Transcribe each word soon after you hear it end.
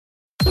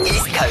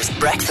Coast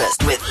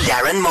Breakfast with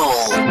Darren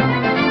Maul.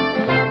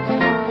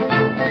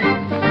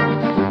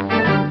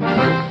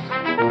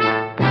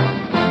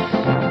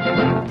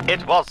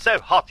 It was so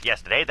hot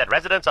yesterday that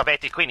residents of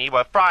EThekwini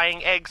were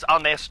frying eggs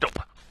on their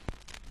stoep.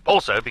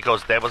 Also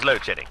because there was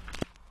load shedding.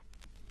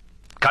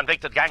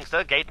 Convicted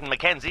gangster Gayton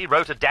Mackenzie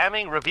wrote a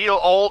damning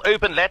reveal-all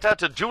open letter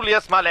to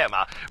Julius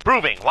Malema,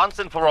 proving once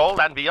and for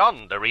all and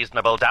beyond a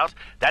reasonable doubt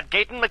that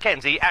Gayton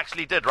Mackenzie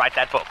actually did write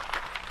that book.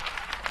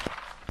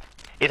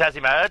 It has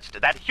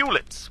emerged that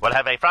Hewletts will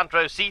have a front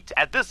row seat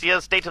at this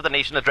year's State of the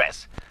Nation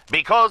address,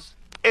 because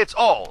it's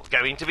all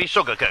going to be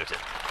sugar-coated.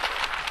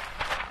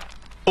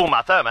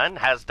 Uma Thurman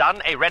has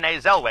done a Renee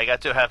Zellweger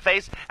to her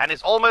face and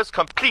is almost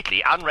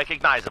completely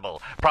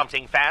unrecognizable,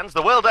 prompting fans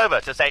the world over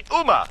to say,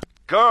 Uma,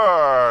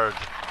 Gerd.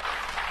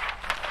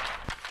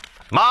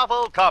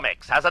 Marvel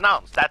Comics has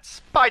announced that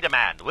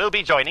Spider-Man will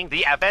be joining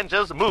the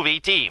Avengers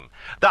movie team.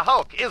 The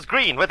Hulk is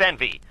green with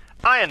envy.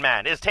 Iron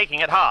Man is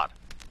taking it hard.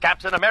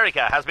 Captain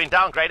America has been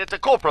downgraded to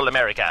Corporal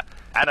America.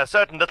 And a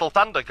certain little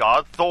thunder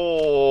god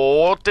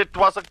thought it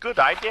was a good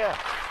idea.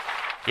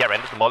 Here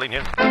ended the morning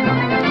news.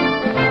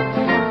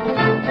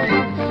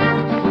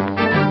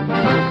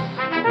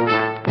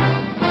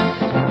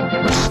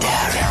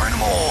 Darren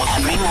Maul.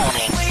 Every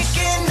morning.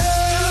 Waking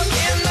up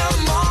in the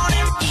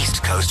morning.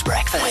 East Coast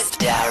Breakfast with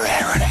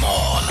Darren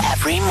Maul.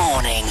 Every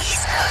morning.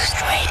 East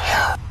Coast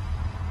Radio.